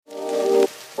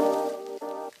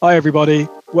Hi everybody,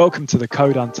 welcome to the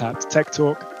Code Untapped Tech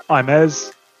Talk. I'm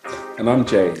Ez. And I'm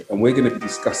Jay, and we're going to be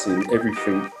discussing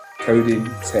everything coding,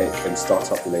 tech and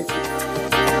startup related.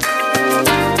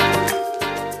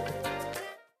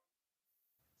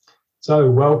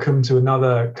 So welcome to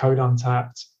another Code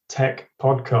Untapped Tech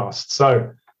podcast.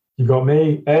 So you've got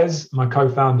me, Ez, my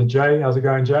co-founder Jay. How's it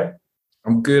going, Jay?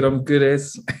 I'm good,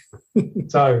 Ez.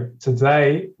 So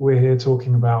today we're here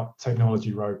talking about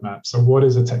technology roadmap. So what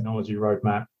is a technology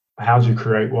roadmap? How do you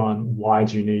create one? Why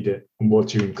do you need it? And what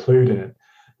do you include in it?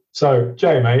 So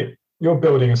Jay, mate, you're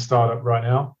building a startup right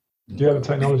now. Do you have a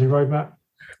technology roadmap?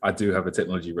 I do have a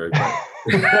technology roadmap.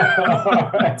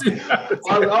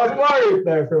 I was worried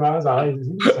there for a moment. I was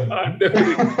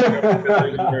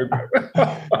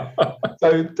like,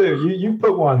 So dude, you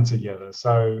put one together.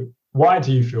 So why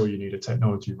do you feel you need a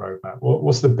technology roadmap?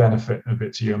 What's the benefit of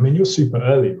it to you? I mean, you're super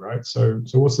early, right? So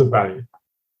what's the value?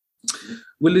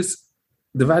 Well,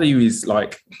 the value is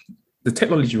like the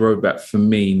technology roadmap for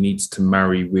me needs to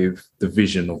marry with the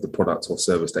vision of the product or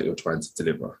service that you're trying to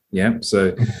deliver. Yeah.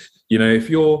 So,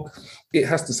 it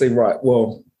has to say, right,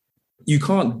 well, you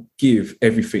can't give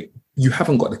everything. You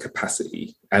haven't got the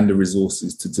capacity and the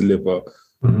resources to deliver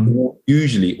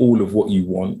usually all of what you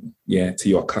want, to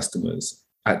your customers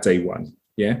at day one.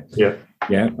 Yeah.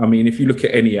 I mean, if you look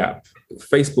at any app,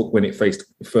 Facebook, when it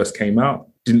first came out,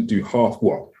 didn't do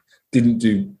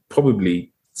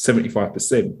probably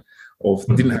 75%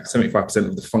 didn't have 75%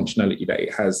 of the functionality that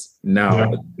it has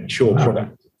now, a mature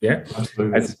product. Yeah.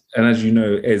 As you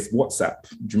know, as WhatsApp,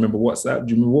 do you remember WhatsApp?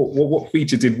 Do you remember what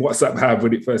feature did WhatsApp have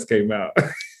when it first came out?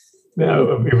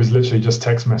 No, it was literally just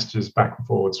text messages back and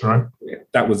forwards, right? Yeah,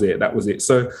 that was it.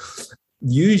 So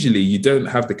usually you don't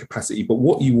have the capacity, but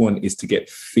what you want is to get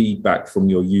feedback from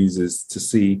your users to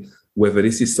see whether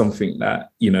this is something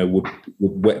that, would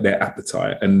whet their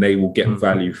appetite and they will get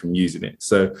value from using it.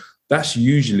 So that's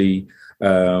usually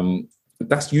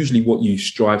what you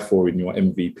strive for in your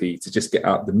MVP, to just get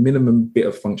out the minimum bit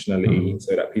of functionality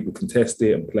so that people can test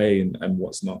it and play and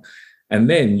what's not. And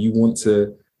then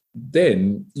your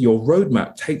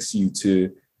roadmap takes you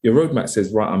to, your roadmap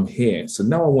says, right, I'm here. So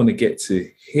now I want to get to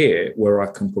here where I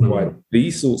can provide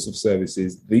these sorts of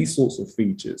services, these sorts of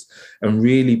features, and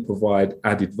really provide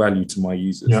added value to my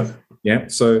users. Yeah.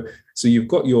 So you've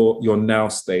got your now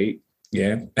state.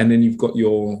 Yeah. And then you've got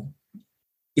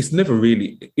it's never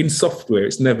really, in software,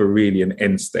 it's never really an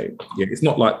end state. Yeah. It's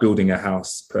not like building a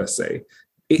house per se.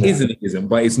 It isn't,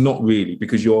 but it's not really,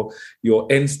 because your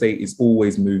end state is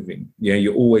always moving. Yeah,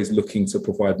 you're always looking to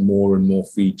provide more and more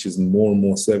features and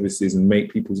more services and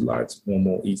make people's lives more and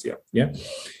more easier. Yeah.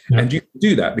 And you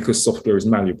do that because software is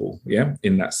malleable. Yeah,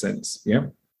 in that sense. Yeah.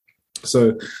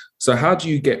 So how do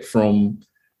you get from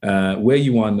where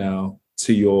you are now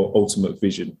to your ultimate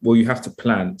vision? Well, you have to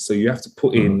plan. So you have to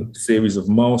put in a series of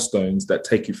milestones that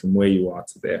take you from where you are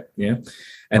to there. Yeah.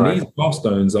 And these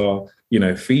milestones are,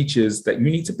 features that you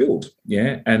need to build.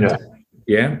 Yeah.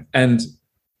 And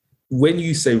when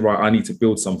you say, right, I need to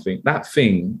build something, that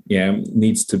thing,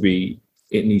 needs to be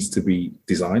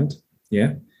designed.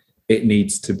 Yeah. It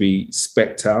needs to be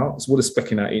specced out. So what is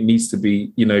specking out? It needs to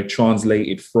be,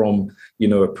 translated from,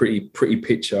 a pretty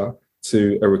picture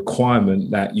to a requirement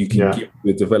that you can give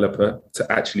the developer to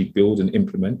actually build and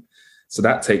implement. So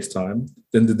that takes time.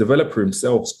 Then the developer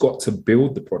himself's got to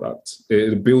build the product,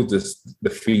 build the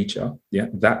feature. Yeah,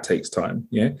 that takes time.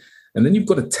 Yeah. And then you've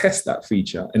got to test that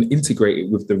feature and integrate it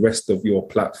with the rest of your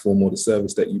platform or the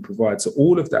service that you provide. So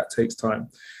all of that takes time.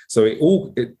 So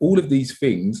all of these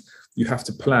things you have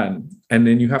to plan. And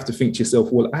then you have to think to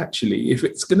yourself, well, actually, if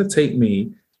it's going to take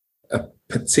me a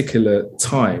particular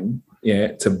time,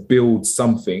 to build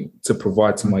something to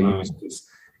provide to my users,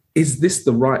 is this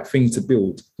the right thing to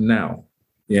build now?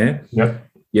 Yeah. So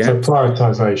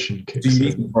prioritization. So you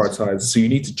need to prioritize. So you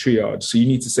need to triage. So you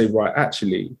need to say, right,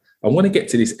 actually, I want to get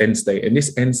to this end state, and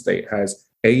this end state has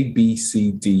A, B,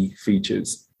 C, D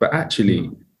features. But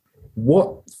actually,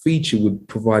 what feature would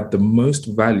provide the most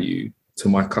value to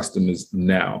my customers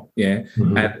now? Yeah.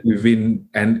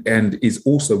 And is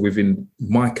also within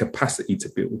my capacity to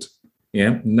build.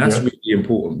 Yeah, and that's really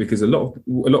important, because a lot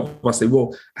of us say,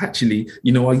 well, actually,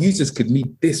 our users could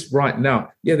need this right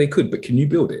now. Yeah, they could, but can you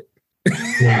build it?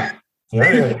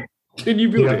 Can you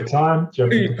build it? Time, do you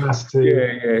have the capacity?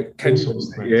 Can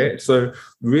you? So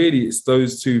really, it's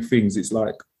those two things. It's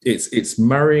like it's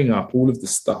marrying up all of the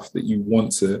stuff that you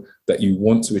want to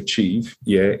achieve,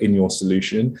 in your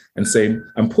solution,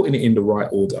 and putting it in the right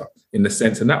order, in the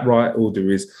sense, and that right order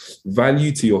is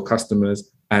value to your customers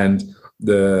and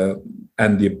the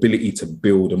ability to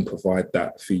build and provide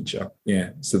that feature.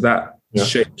 So that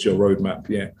shapes your roadmap.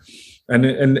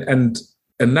 And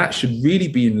and that should really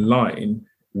be in line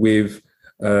with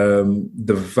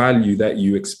the value that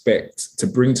you expect to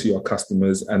bring to your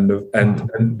customers and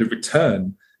the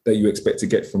return that you expect to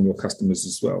get from your customers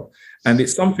as well. And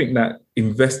it's something that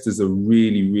investors are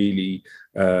really, really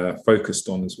focused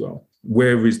on as well.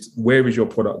 Where is your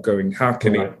product going? How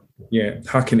can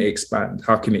how can it expand?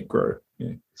 How can it grow?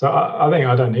 Yeah. So I think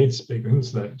I don't need to speak. I'm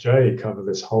just let Jay cover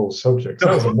this whole subject.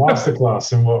 That was a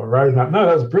masterclass in what a roadmap. No,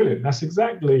 that's brilliant. That's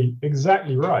exactly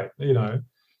right.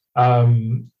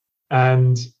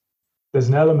 And there's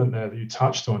an element there that you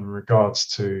touched on in regards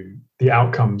to the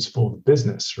outcomes for the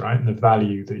business, right? And the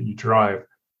value that you drive.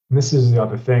 And this is the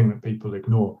other thing that people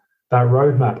ignore. That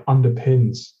roadmap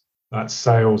underpins that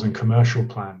sales and commercial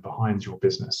plan behind your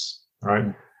business, right?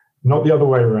 Mm. Not the other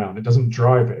way around. It doesn't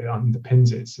drive it, it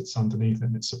underpins it, it sits underneath it,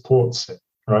 and it supports it,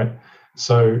 right?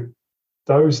 So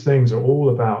those things are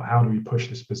all about how do we push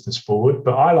this business forward.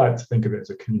 But I like to think of it as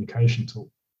a communication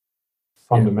tool,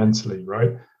 fundamentally,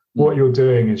 right? What you're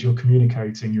doing is you're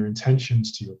communicating your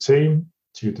intentions to your team,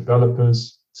 to your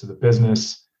developers, to the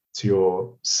business, to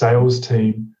your sales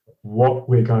team, what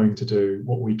we're going to do,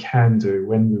 what we can do,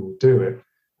 when we will do it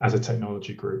as a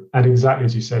technology group. And exactly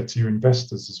as you said, to your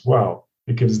investors as well.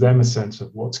 It gives them a sense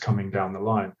of what's coming down the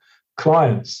line.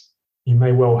 Clients, you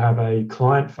may well have a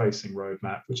client-facing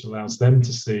roadmap, which allows them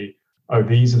to see, oh,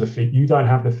 these are the features. You don't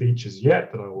have the features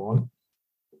yet that I want,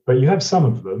 but you have some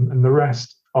of them, and the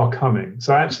rest are coming.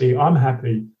 So actually, I'm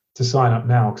happy to sign up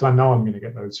now because I know I'm going to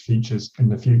get those features in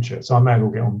the future. So I may as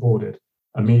well get onboarded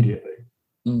immediately.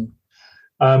 Mm.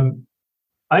 I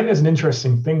think there's an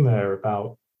interesting thing there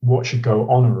about what should go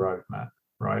on a roadmap,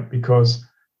 right? Because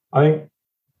I think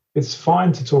it's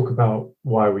fine to talk about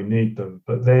why we need them,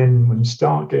 but then when you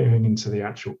start getting into the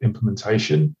actual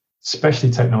implementation, especially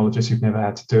technologists who've never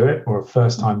had to do it or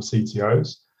first-time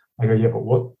CTOs, I go, yeah, but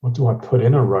what do I put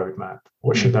in a roadmap?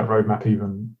 What should that roadmap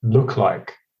even look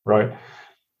like, right?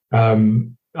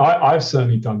 I've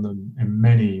certainly done them in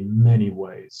many, many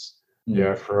ways.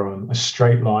 Yeah, from a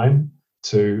straight line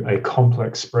to a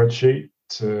complex spreadsheet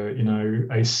to,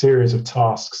 a series of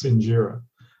tasks in Jira.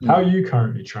 How are you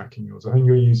currently tracking yours? I think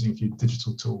you're using a few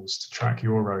digital tools to track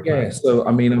your roadmap. Yeah, so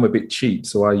I'm a bit cheap,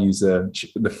 so I use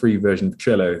the free version of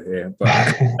Trello here. But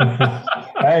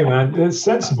hey, man, it's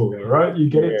sensible, though, right? You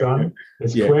get it done.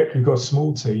 It's quick. You've got a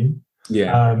small team.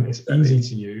 Yeah, it's easy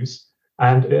to use,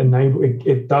 and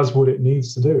it does what it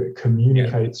needs to do. It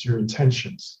communicates your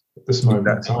intentions at this moment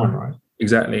in time, right?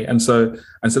 Exactly. And so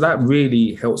that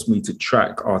really helps me to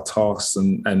track our tasks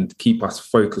and keep us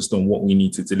focused on what we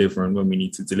need to deliver and when we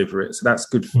need to deliver it. So that's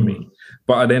good for me.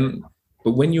 But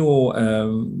when you're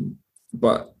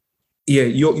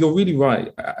you're really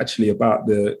right actually about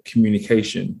the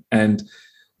communication, and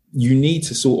you need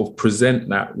to sort of present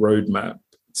that roadmap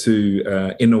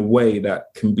to in a way that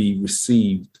can be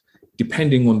received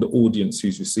depending on the audience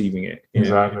who's receiving it.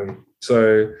 Exactly.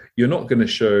 So you're not going to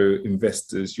show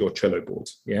investors your Trello board,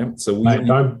 yeah? So one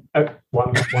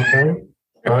thing,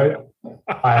 right?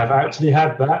 I have actually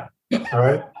had that, all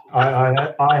right?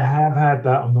 I have had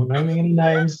that. I'm not naming any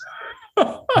names.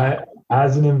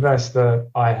 As an investor,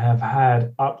 I have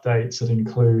had updates that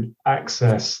include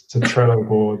access to Trello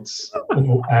boards,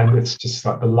 and it's just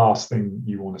like the last thing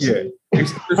you want to see.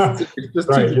 It's just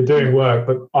right, you're doing work,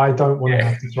 but I don't want to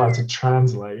have to try to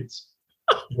translate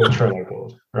the Trello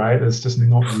board, right? It's just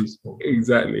not useful.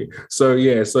 Exactly. So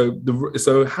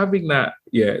having that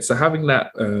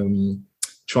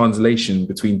translation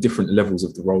between different levels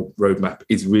of the roadmap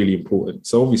is really important.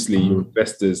 So obviously, your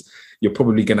investors, you're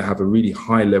probably going to have a really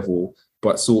high level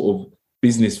but sort of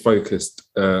business focused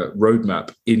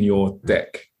roadmap in your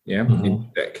deck. Yeah, in the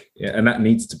deck. Yeah, and that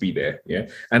needs to be there. Yeah,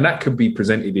 and that could be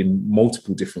presented in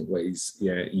multiple different ways.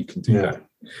 Yeah, you can do that.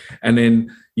 And then,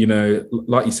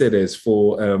 like you said, as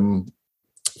for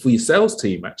your sales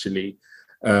team, actually,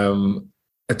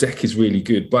 a deck is really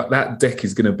good, but that deck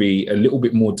is going to be a little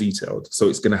bit more detailed. So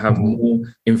it's going to have more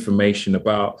information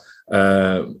about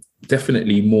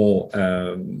definitely more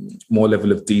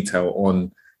level of detail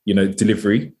on,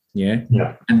 delivery. Yeah.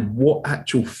 And what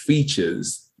actual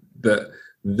features that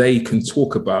they can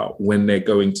talk about when they're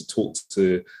going to talk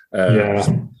to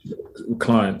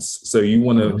clients. So you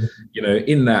want to,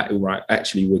 in that, right,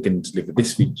 actually, we're going to deliver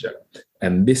this feature.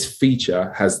 And this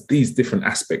feature has these different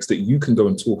aspects that you can go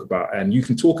and talk about. And you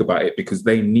can talk about it because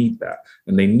they need that.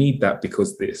 And they need that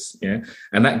because this,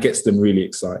 and that gets them really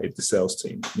excited, the sales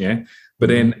team, But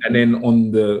then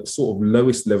on the sort of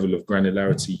lowest level of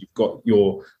granularity, you've got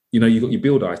your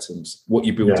build items, what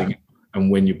you're building, and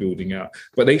when you're building out.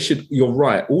 But you're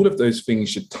right, all of those things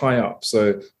should tie up.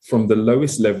 So from the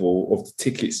lowest level of the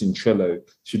tickets in Trello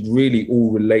should really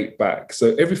all relate back.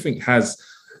 So everything has,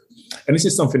 and this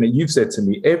is something that you've said to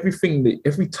me, every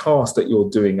task that you're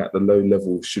doing at the low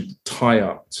level should tie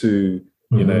up to,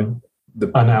 you know, a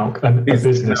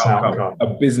business outcome. A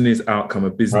business outcome, a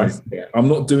business. Right. Yeah. I'm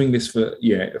not doing this for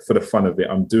the fun of it.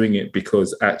 I'm doing it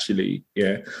because actually,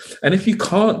 yeah. And if you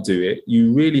can't do it,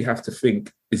 you really have to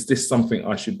think, is this something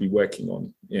I should be working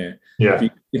on? Yeah. Yeah.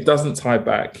 If it doesn't tie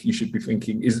back, you should be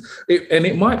thinking, and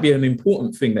it might be an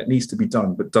important thing that needs to be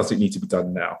done, but does it need to be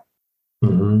done now?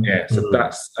 Mm-hmm. Yeah. So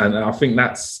I think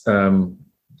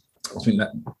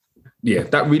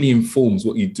that really informs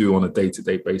what you do on a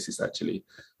day-to-day basis, actually.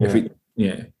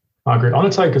 Yeah. I agree. I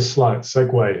want to take a slight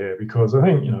segue here because I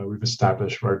think, we've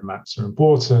established roadmaps are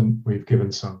important. We've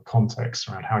given some context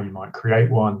around how you might create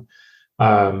one.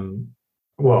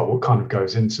 What kind of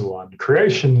goes into one.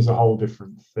 Creation is a whole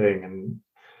different thing. And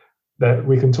that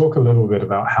we can talk a little bit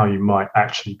about how you might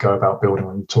actually go about building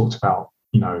one. You talked about,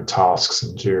 tasks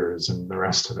and Jiras and the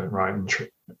rest of it, right?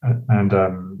 And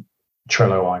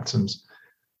Trello items.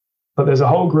 But there's a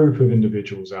whole group of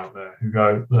individuals out there who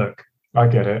go, look, I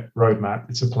get it, roadmap,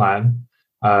 it's a plan.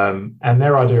 And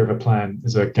their idea of a plan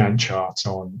is a Gantt chart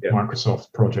on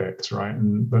Microsoft projects, right?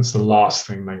 And that's the last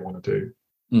thing they want to do.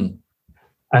 Mm.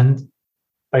 And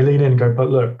they lean in and go, but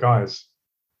look, guys,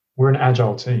 we're an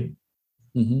agile team.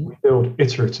 Mm-hmm. We build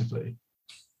iteratively.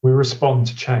 We respond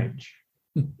to change.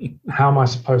 How am I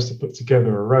supposed to put together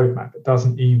a roadmap that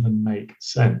doesn't even make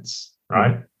sense,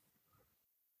 right?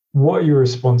 What are your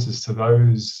responses to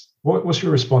those? What's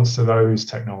your response to those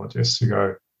technologists who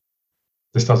go,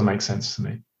 this doesn't make sense to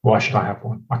me. Why should I have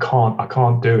one? I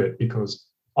can't do it because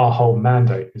our whole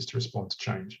mandate is to respond to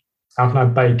change. How can I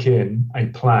bake in a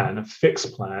plan, a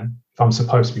fixed plan, if I'm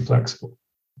supposed to be flexible?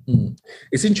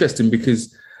 It's interesting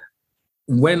because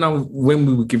when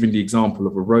we were giving the example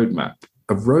of a roadmap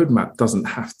doesn't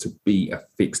have to be a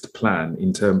fixed plan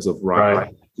in terms of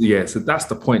right. Yeah, so that's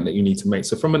the point that you need to make.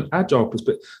 So from an agile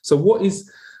perspective, so what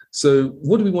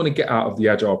do we want to get out of the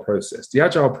agile process? The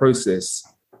agile process,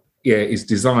 is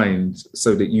designed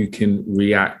so that you can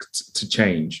react to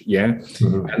change,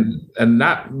 Mm-hmm. And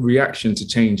that reaction to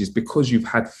change is because you've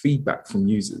had feedback from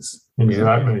users.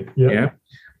 Exactly. Yeah.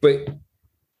 But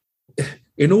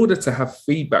in order to have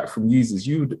feedback from users,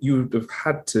 you would have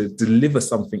had to deliver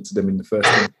something to them in the first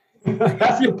place.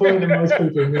 That's the point that most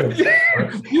people miss.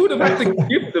 You would have had to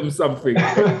give them something,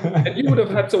 and you would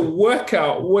have had to work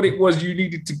out what it was you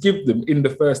needed to give them in the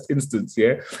first instance,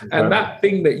 Exactly. And that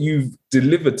thing that you've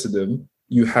delivered to them,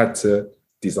 you had to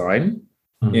design,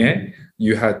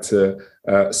 you had to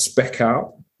spec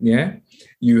out,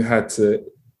 you had to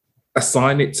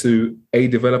assign it to a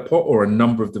developer or a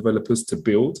number of developers to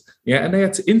build, and they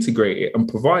had to integrate it and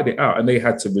provide it out, and they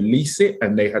had to release it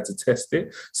and they had to test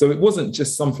it. So it wasn't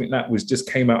just something that was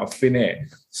just came out of thin air.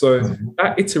 So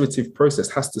that iterative process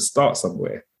has to start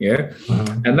somewhere,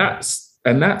 and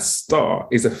that start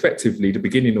is effectively the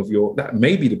beginning of that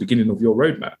may be the beginning of your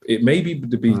roadmap. It may be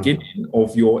the beginning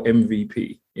of your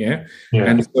MVP,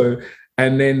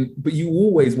 but you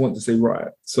always want to say, right,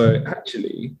 so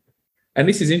actually. And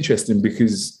this is interesting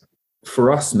because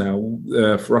for us now,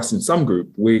 for us in some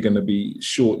group, we're going to be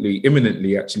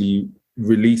imminently actually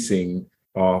releasing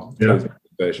our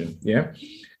version.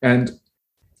 And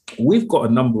we've got a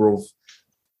number of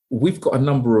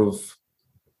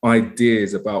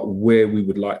ideas about where we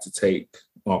would like to take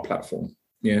our platform.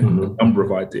 A number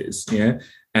of ideas.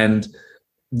 And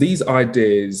these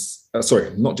ideas,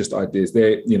 not just ideas,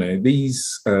 they're,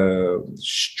 these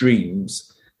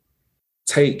streams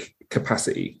take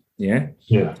capacity,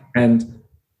 and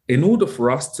in order for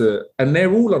us to, and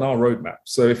they're all on our roadmap.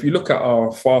 So if you look at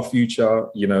our far future,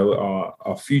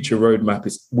 our future roadmap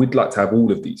is we'd like to have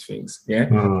all of these things,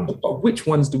 but which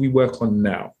ones do we work on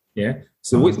now?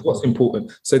 So what's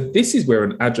important? So this is where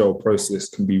an agile process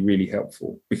can be really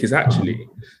helpful, because actually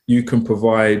you can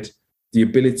provide the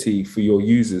ability for your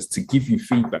users to give you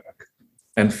feedback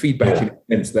in the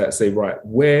sense that say, right,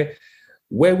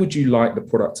 where would you like the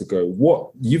product to go?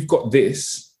 What you've got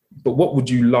this, but what would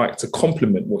you like to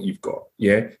complement what you've got?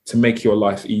 To make your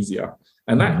life easier.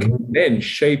 And that can then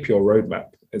shape your roadmap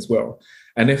as well.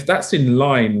 And if that's in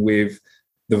line with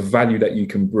the value that you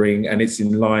can bring, and it's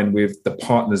in line with the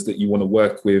partners that you want to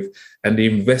work with, and the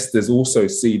investors also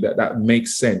see that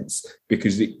makes sense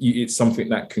because it's something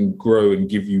that can grow and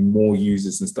give you more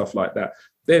users and stuff like that,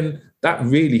 then that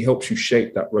really helps you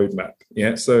shape that roadmap.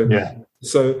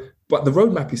 But the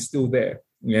roadmap is still there,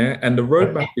 and the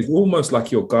roadmap is almost like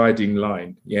your guiding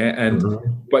line,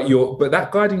 but that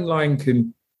guiding line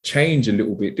can change a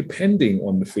little bit depending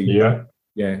on the feedback.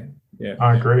 Yeah.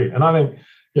 I agree. And I think,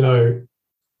 the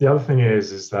other thing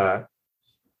is that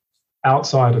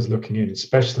outsiders looking in,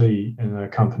 especially in a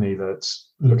company that's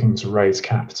looking to raise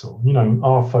capital,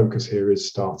 our focus here is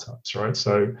startups, right?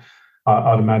 So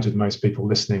I'd imagine most people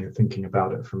listening are thinking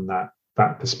about it from that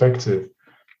perspective.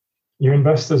 Your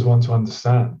investors want to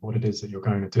understand what it is that you're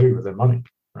going to do with their money,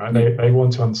 right? They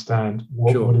want to understand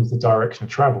what is the direction of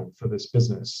travel for this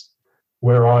business.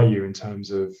 Where are you in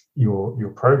terms of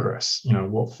your progress?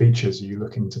 What features are you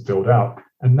looking to build out?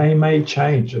 And they may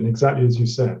change. And exactly as you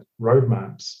said,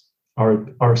 roadmaps are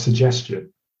a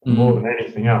suggestion more than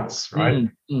anything else, right?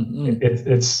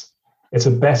 It's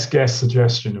a best guess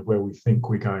suggestion of where we think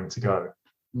we're going to go.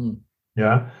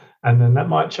 Yeah. And then that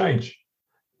might change.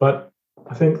 But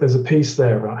I think there's a piece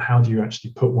there about how do you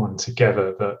actually put one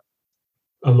together that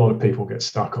a lot of people get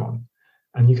stuck on.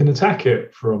 And you can attack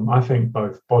it from, I think,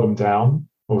 both bottom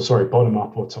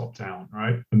up or top down,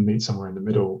 right? And meet somewhere in the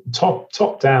middle.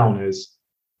 Top down is,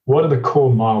 what are the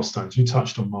core milestones? You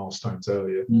touched on milestones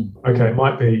earlier. Okay, it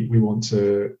might be we want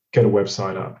to get a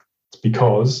website up. It's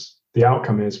because the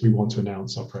outcome is we want to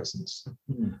announce our presence.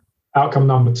 Outcome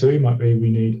number 2 might be we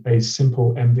need a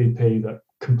simple MVP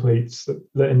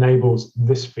that enables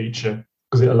this feature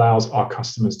because it allows our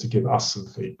customers to give us some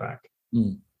feedback.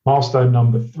 Milestone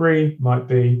number 3 might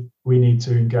be we need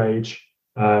to engage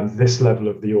this level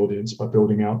of the audience by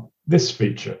building out this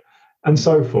feature, and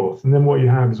so forth. And then what you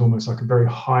have is almost like a very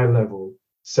high level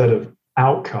set of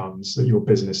outcomes that your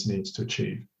business needs to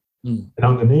achieve. And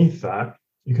underneath that,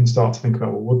 you can start to think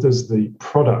about, well, what does the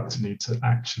product need to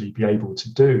actually be able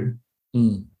to do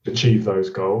to achieve those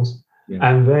goals?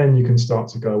 And then you can start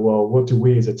to go, well, what do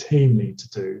we as a team need to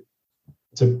do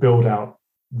to build out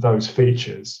those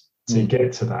features to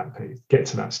get to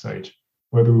that stage?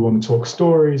 Whether we want to talk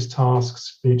stories,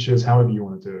 tasks, features, however you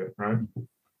want to do it, right?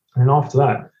 And after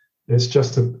that, it's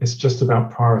just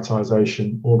about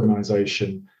prioritization,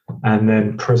 organization, and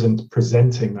then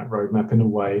presenting that roadmap in a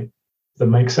way that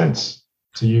makes sense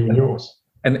to you and yours.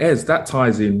 And Ez, that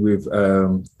ties in with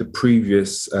the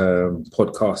previous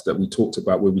podcast that we talked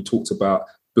about, where we talked about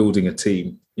building a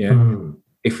team.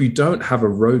 If you don't have a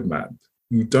roadmap,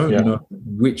 you don't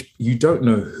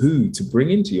know who to bring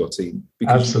into your team,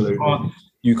 because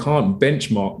you can't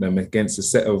benchmark them against a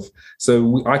set of.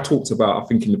 I talked about, I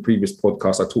think in the previous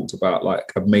podcast, I talked about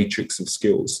like a matrix of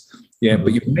skills.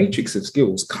 But your matrix of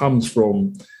skills comes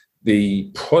from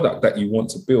the product that you want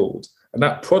to build. And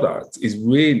that product is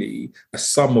really a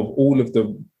sum of all of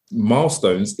the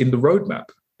milestones in the roadmap.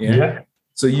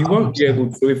 So you won't be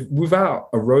able to, without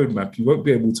a roadmap, you won't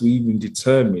be able to even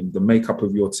determine the makeup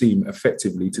of your team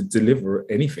effectively to deliver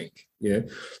anything.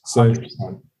 So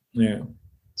 100%.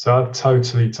 So I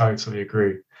totally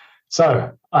agree.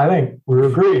 So I think we're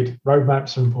agreed.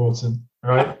 Roadmaps are important,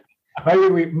 right?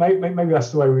 Maybe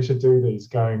that's the way we should do these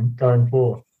going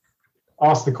forward.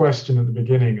 Ask the question at the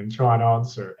beginning and try and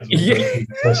answer it.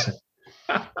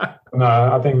 No,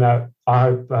 I think that I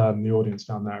hope the audience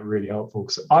found that really helpful,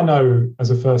 because I know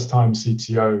as a first-time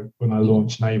CTO when I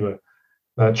launched Neighbour,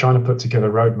 that trying to put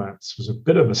together roadmaps was a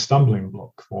bit of a stumbling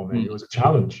block for me. It was a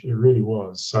challenge. It really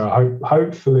was. So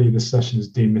hopefully this session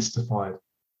has demystified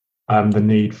the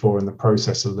need for and the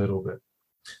process a little bit.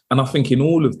 And I think in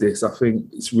all of this, I think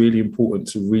it's really important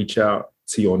to reach out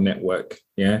to your network,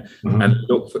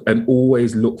 and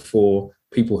always look for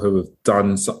people who have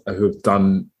done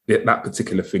that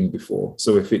particular thing before.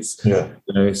 So if it's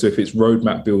if it's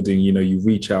roadmap building, you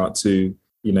reach out to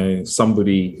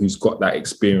somebody who's got that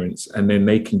experience, and then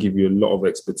they can give you a lot of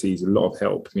expertise, a lot of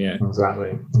help.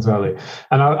 Exactly.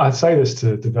 And I say this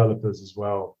to developers as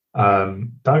well.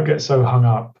 Don't get so hung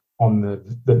up on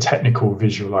the technical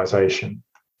visualization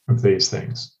of these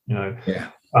things.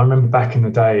 I remember back in the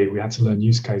day, we had to learn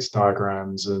use case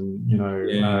diagrams and,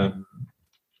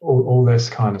 all this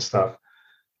kind of stuff.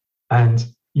 And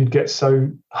you'd get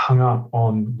so hung up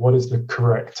on what is the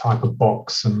correct type of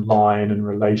box and line and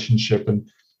relationship. And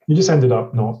you just ended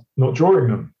up not drawing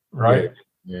them, right?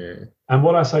 And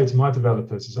what I say to my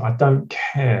developers is I don't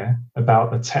care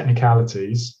about the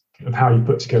technicalities of how you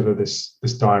put together this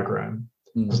diagram,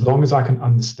 as long as I can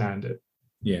understand it.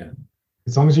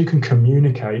 As long as you can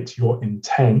communicate your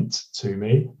intent to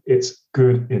me, it's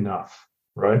good enough,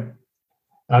 right?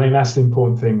 I think that's the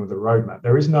important thing with the roadmap.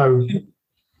 There is no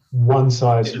one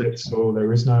size fits all.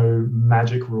 There is no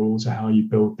magic rule to how you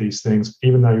build these things,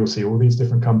 even though you'll see all these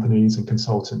different companies and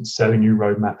consultants selling you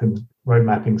road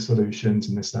mapping solutions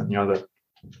and this, that, and the other.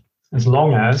 As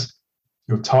long as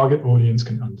your target audience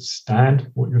can understand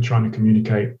what you're trying to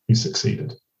communicate, you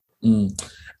succeeded.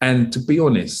 And to be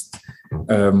honest,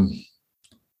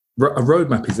 a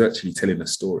roadmap is actually telling a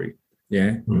story.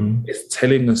 Yeah, Mm-hmm. it's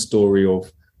telling a story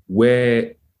of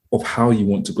how you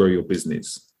want to grow your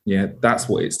business. Yeah, that's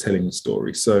what it's telling the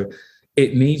story. So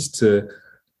it needs to.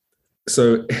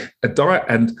 So a diet,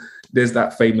 and there's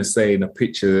that famous saying, a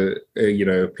picture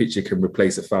can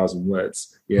replace 1,000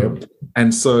 words. Yeah, Mm-hmm.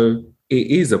 and so it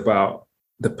is about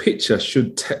the picture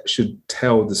should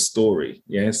tell the story.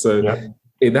 Yeah, so. Yeah.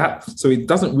 So it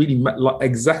doesn't really matter, like,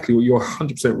 exactly what you're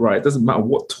 100% right. It doesn't matter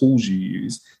what tools you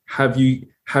use. Have you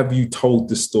told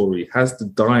the story? Has the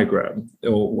diagram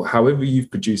or however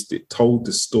you've produced it told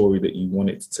the story that you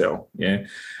want it to tell? Yeah,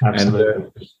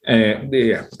 Absolutely. and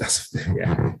that's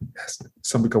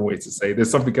something I wanted to say.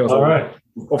 There's something else. All right.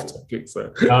 Off topic.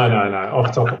 So No,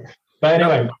 off topic. But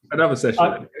anyway, another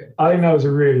session. I think that was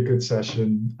a really good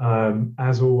session.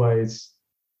 As always,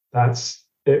 that's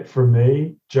it from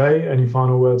me. Jay, any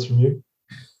final words from you?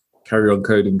 Carry on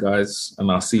coding, guys,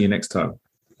 and I'll see you next time.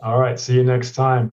 All right, see you next time.